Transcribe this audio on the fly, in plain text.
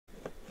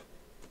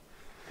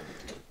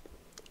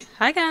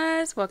Hi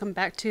guys, welcome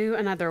back to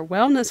another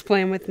wellness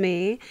plan with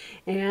me,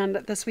 and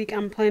this week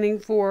I'm planning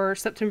for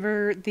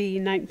September the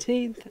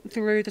 19th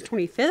through the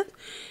 25th,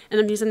 and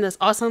I'm using this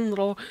awesome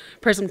little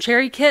Prism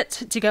Cherry kit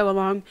to go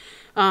along,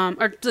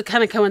 or to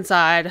kind of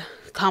coincide,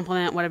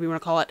 complement, whatever you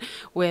want to call it,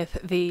 with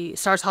the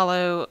Stars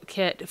Hollow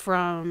kit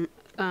from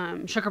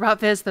Sugar Pop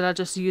Fizz that I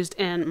just used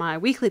in my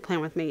weekly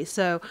plan with me.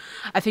 So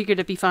I figured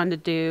it'd be fun to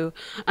do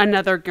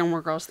another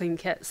Gilmore Girls theme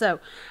kit. So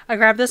I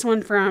grabbed this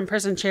one from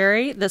Prism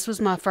Cherry. This was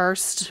my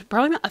first,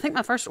 probably I think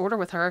my first order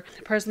with her,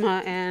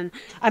 Prisma, and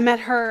I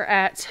met her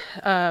at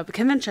the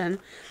convention.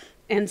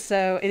 And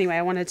so anyway,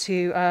 I wanted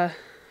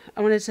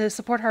to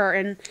support her,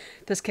 and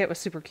this kit was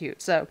super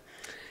cute. So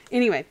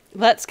anyway,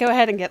 let's go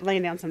ahead and get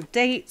laying down some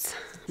dates.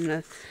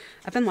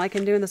 I've been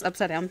liking doing this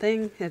upside down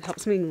thing. It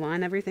helps me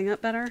line everything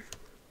up better.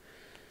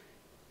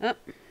 Oh.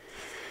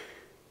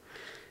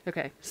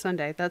 Okay,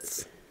 Sunday.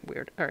 That's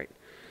weird. All right.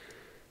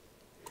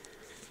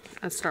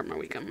 I start my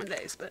week on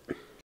Mondays, but.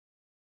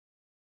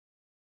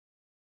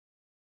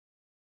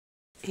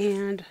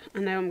 And I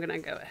know I'm going to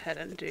go ahead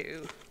and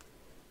do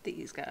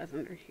these guys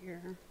under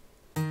here.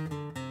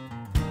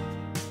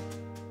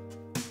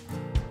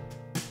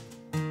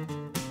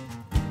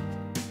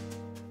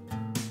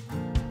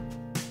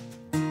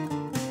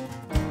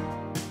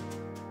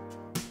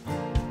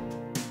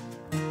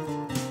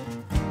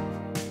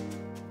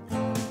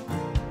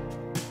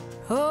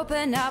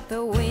 Open up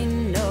the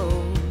window,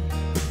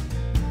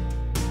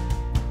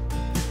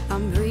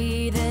 I'm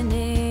breathing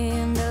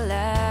in the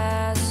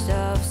last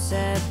of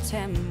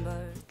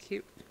September.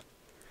 Cute.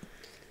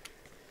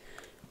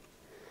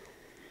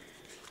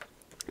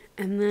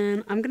 And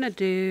then I'm gonna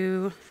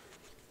do,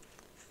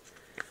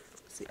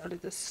 let's see, I'll do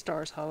this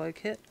Stars Hollow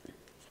kit,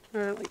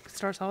 or like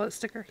Stars Hollow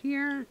sticker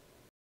here.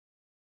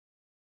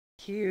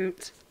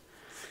 Cute.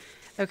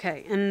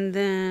 Okay, and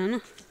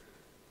then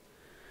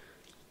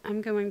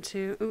I'm going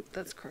to, oh,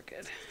 that's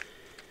crooked.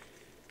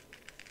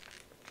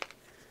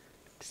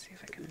 Let's see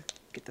if I can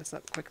get this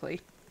up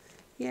quickly.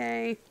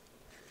 Yay.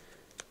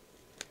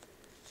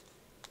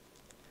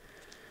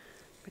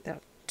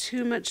 Without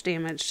too much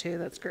damage too,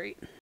 that's great.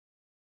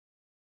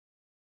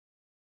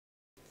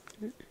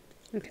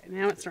 Okay,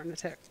 now it's starting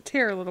to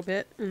tear a little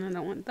bit, and I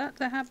don't want that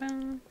to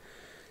happen.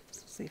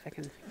 So let's see if I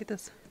can get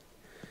this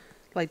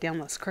laid down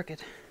less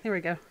crooked. There we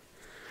go.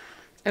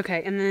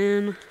 Okay, and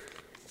then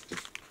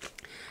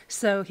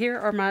so here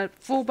are my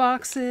full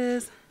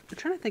boxes. I'm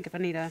trying to think if I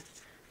need a,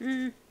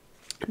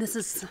 this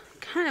is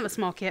kind of a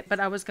small kit, but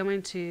I was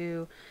going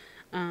to,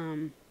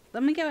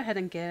 let me go ahead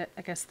and get,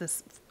 I guess,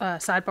 this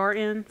sidebar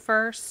in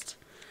first.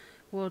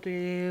 We'll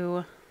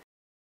do,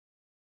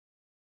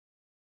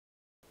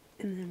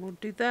 and then we'll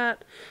do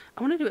that.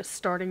 I want to do a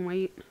starting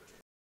weight.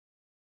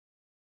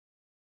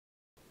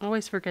 I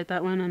always forget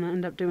that one and I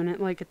end up doing it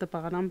like at the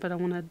bottom, but I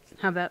want to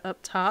have that up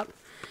top.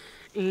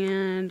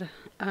 And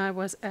I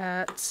was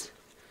at,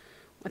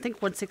 I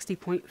think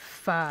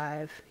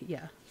 160.5.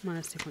 Yeah,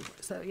 minus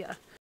 2.5. So yeah.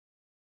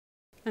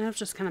 And I've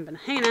just kind of been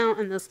hanging out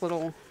in this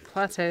little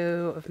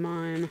plateau of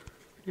mine,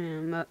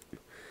 and that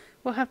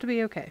will have to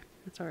be okay.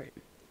 That's alright.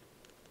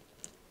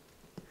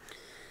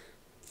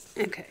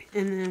 Okay,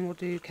 and then we'll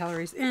do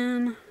calories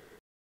in.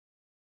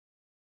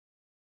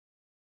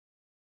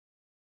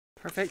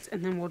 Perfect.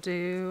 And then we'll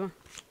do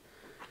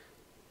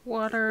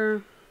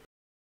water.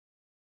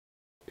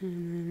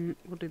 And then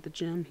we'll do the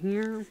gym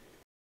here.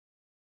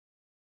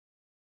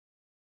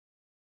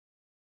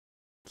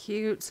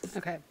 Cute.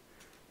 Okay.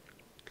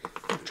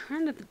 I'm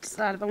trying to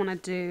decide if I want to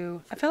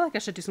do, I feel like I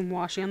should do some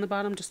washi on the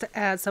bottom just to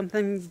add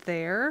something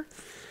there.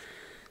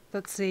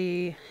 Let's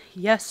see.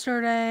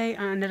 Yesterday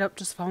I ended up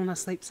just falling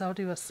asleep, so I'll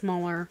do a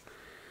smaller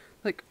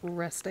like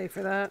rest day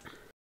for that.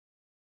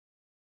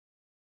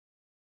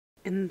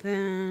 And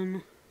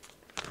then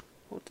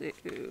we'll do,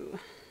 I'm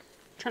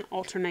trying to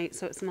alternate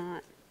so it's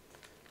not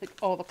like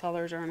all the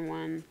colors are in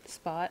one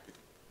spot.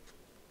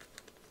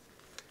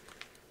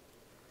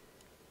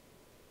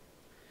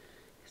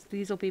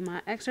 These will be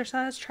my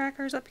exercise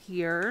trackers up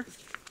here.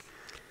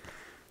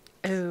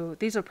 Oh,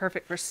 these are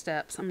perfect for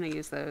steps. I'm going to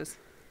use those.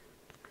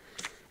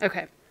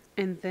 Okay,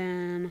 and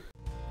then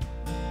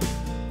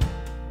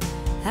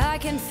I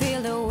can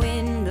feel the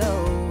wind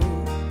blow,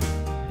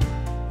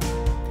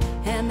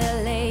 and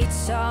the late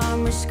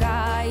summer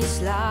sky is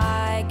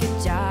like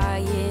a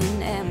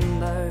giant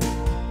ember.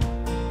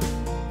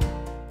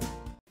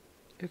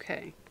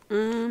 Okay,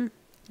 I'm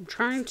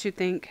trying to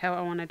think how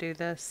I want to do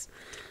this.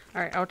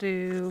 All right, I'll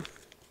do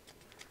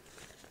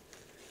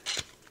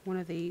one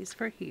of these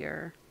for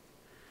here.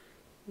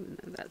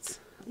 That's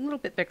a little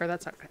bit bigger,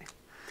 that's okay.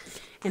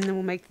 And then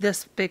we'll make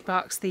this big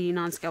box the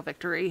non-scale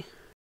victory.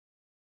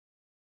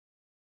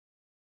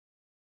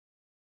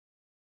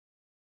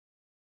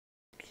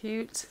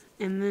 Cute.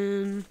 And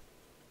then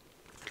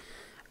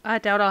I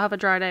doubt I'll have a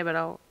dry day, but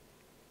I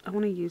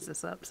want to use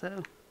this up,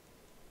 so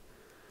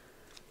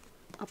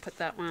I'll put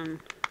that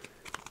one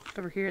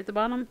over here at the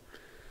bottom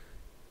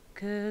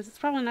because it's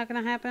probably not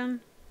going to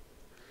happen,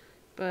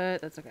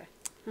 but that's okay.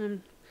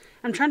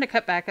 I'm trying to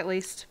cut back at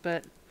least,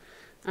 but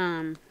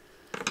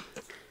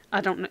I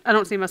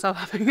don't see myself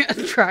having a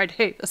dry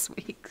day this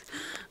week.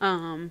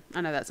 I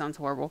know that sounds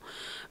horrible,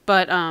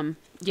 but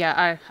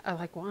yeah, I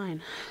like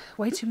wine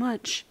way too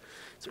much.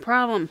 It's a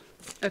problem.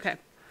 Okay,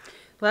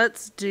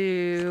 let's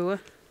do.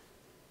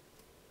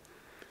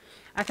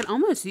 I can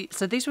almost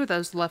so these were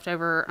those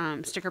leftover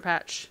sticker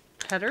patch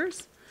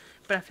headers,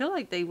 but I feel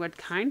like they would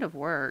kind of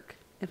work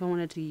if I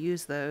wanted to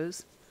use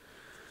those.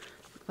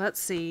 Let's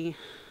see.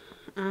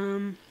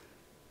 I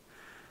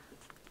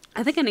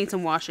think I need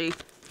some washi.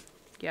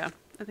 Yeah,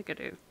 I think I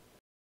do.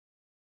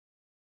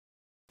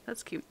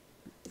 That's cute.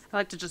 I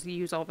like to just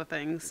use all the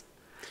things.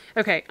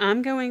 Okay,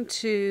 I'm going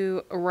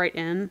to write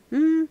in.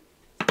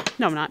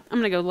 No, I'm not. I'm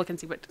going to go look and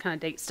see what kind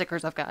of date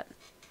stickers I've got.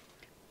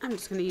 I'm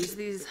just going to use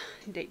these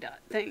date dot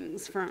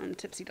things from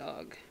Tipsy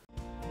Dog.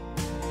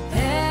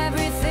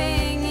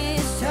 Everything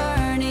is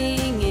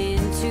turning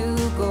into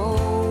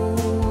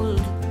gold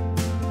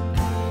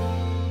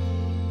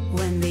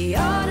when the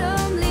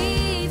autumn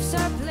leaves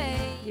are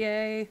playing.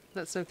 Yay,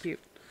 that's so cute.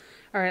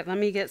 All right, let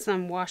me get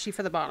some washi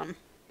for the bottom.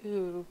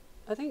 Ooh,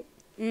 I think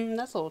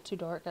that's a little too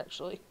dark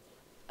actually.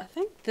 I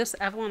think this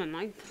Avalon and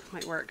Ninth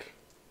might work.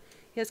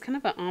 Yeah, it's kind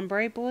of an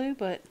ombre blue,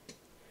 but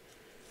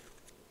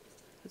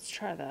let's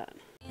try that.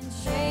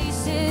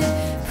 Chase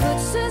it,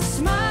 puts a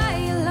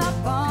smile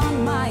up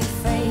on my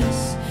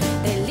face.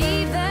 They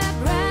leave their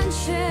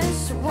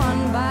branches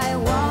one by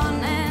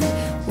one and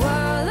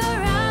whirl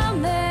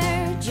around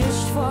there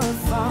just for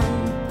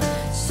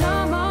fun.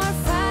 Some are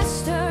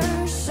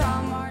faster,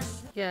 some are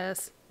slow.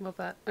 Yes, love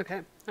that.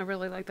 Okay, I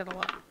really like that a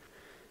lot.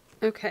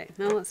 Okay,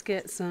 now let's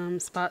get some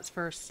spots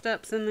for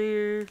steps in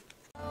there.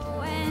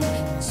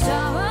 And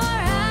some are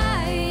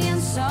high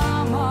and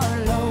some are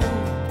low,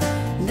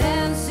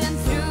 dancing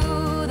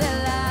through the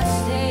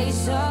last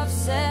days of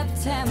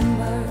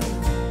September.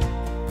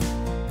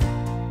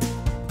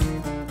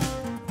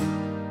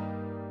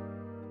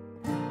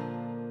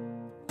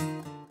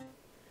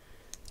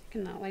 I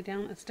cannot lay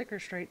down a sticker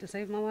straight to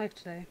save my life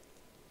today.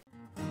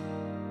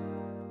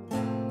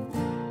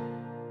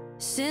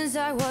 Since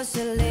I was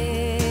a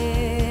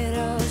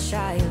little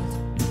child,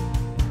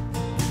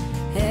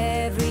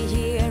 every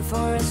year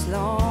for as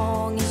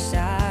long as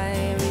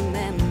I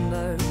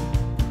remember,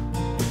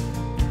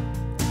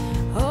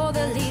 all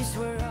the leaves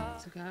were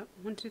up. So I got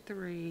 1, 2,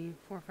 3,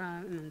 4,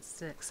 5, and then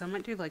 6. So I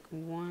might do like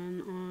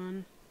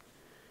 1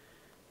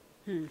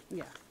 on.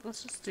 Yeah,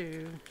 let's just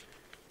do.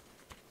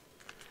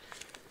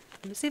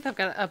 Let me see if I've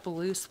got a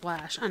blue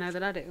splash. I know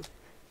that I do.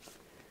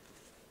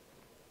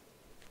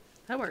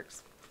 That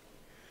works.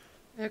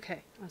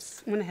 Okay, I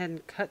went ahead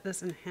and cut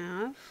this in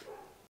half.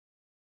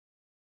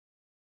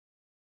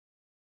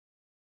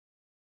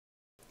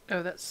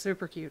 Oh, that's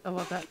super cute. I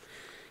love that.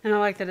 And I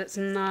like that it's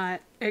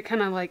not, it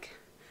kind of like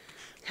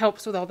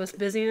helps with all this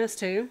busyness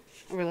too.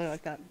 I really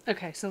like that.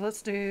 Okay, so we'll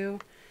do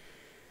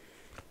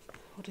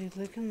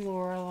Luke and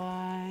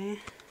Lorelai.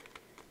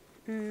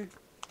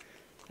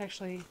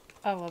 Actually,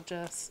 I love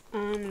Jess.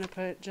 I'm going to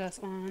put Jess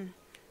on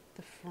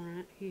the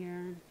front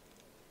here.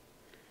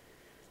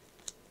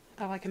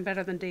 I like him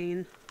better than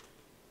Dean.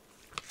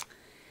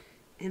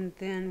 And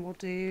then we'll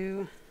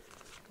do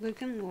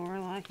Luke and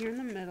Lorelai here in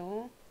the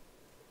middle.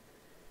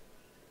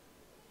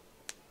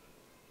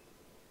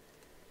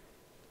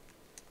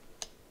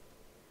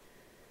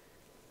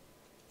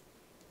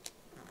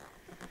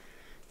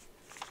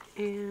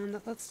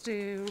 And let's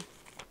do...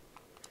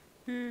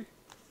 I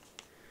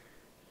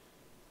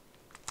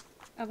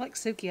like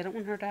Suki. I don't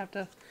want her to have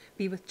to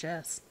be with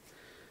Jess.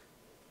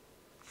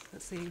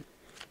 Let's see.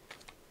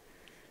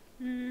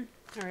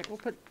 Alright, we'll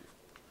put...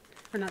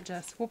 Or not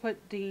Jess. We'll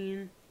put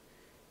Dean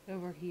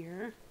over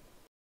here.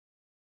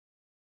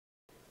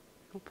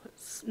 We'll put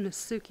Miss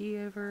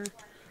Suki over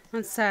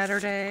on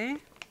Saturday.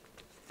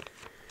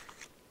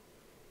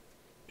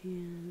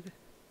 And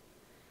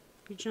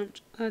if you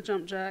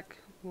jump jack,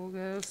 we'll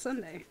go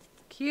Sunday.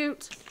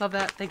 Cute. Love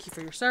that. Thank you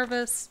for your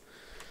service.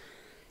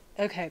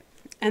 Okay.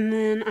 And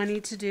then I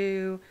need to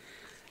do...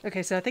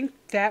 Okay, so I think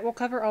that will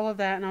cover all of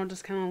that, and I'll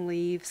just kind of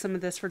leave some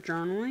of this for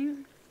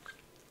journaling.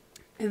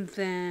 And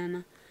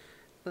then,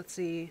 let's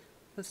see,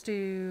 we'll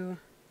do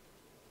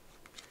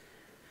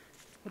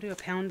a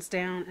pounds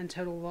down and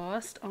total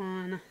lost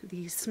on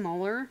the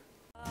smaller.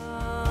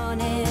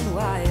 Running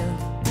wild,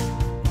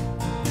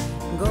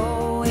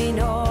 going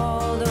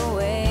all the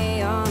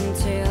way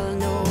until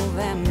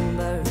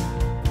November.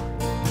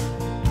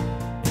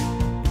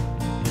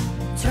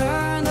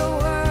 Turn the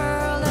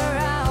world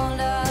around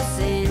us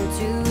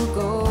into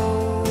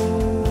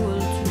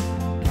gold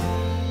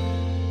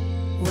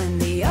when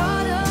the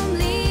autumn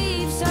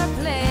leaves are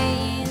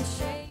playing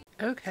shade.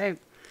 Okay,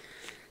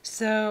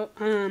 so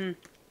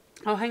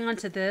I'll hang on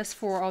to this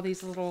for all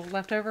these little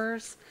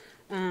leftovers.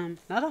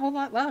 Not a whole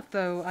lot left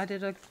though. I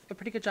did a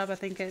pretty good job, I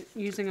think, at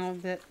using all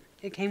that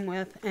it came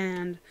with,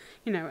 and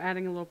you know,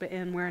 adding a little bit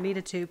in where I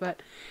needed to.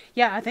 But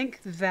yeah, I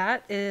think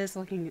that is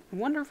looking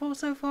wonderful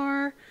so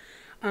far.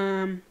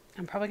 I'm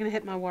probably gonna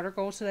hit my water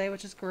goal today,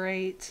 which is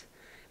great.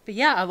 But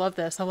yeah, I love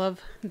this. I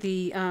love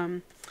the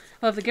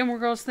Gilmore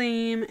Girls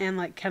theme and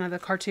like kind of the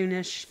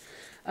cartoonish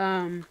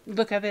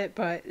look of it,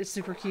 but it's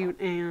super cute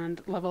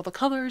and love all the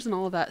colors and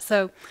all of that.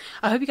 So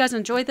I hope you guys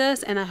enjoyed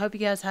this, and I hope you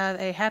guys have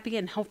a happy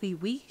and healthy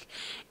week.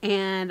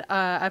 And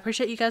I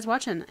appreciate you guys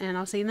watching, and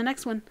I'll see you in the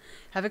next one.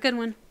 Have a good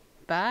one.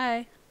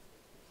 Bye.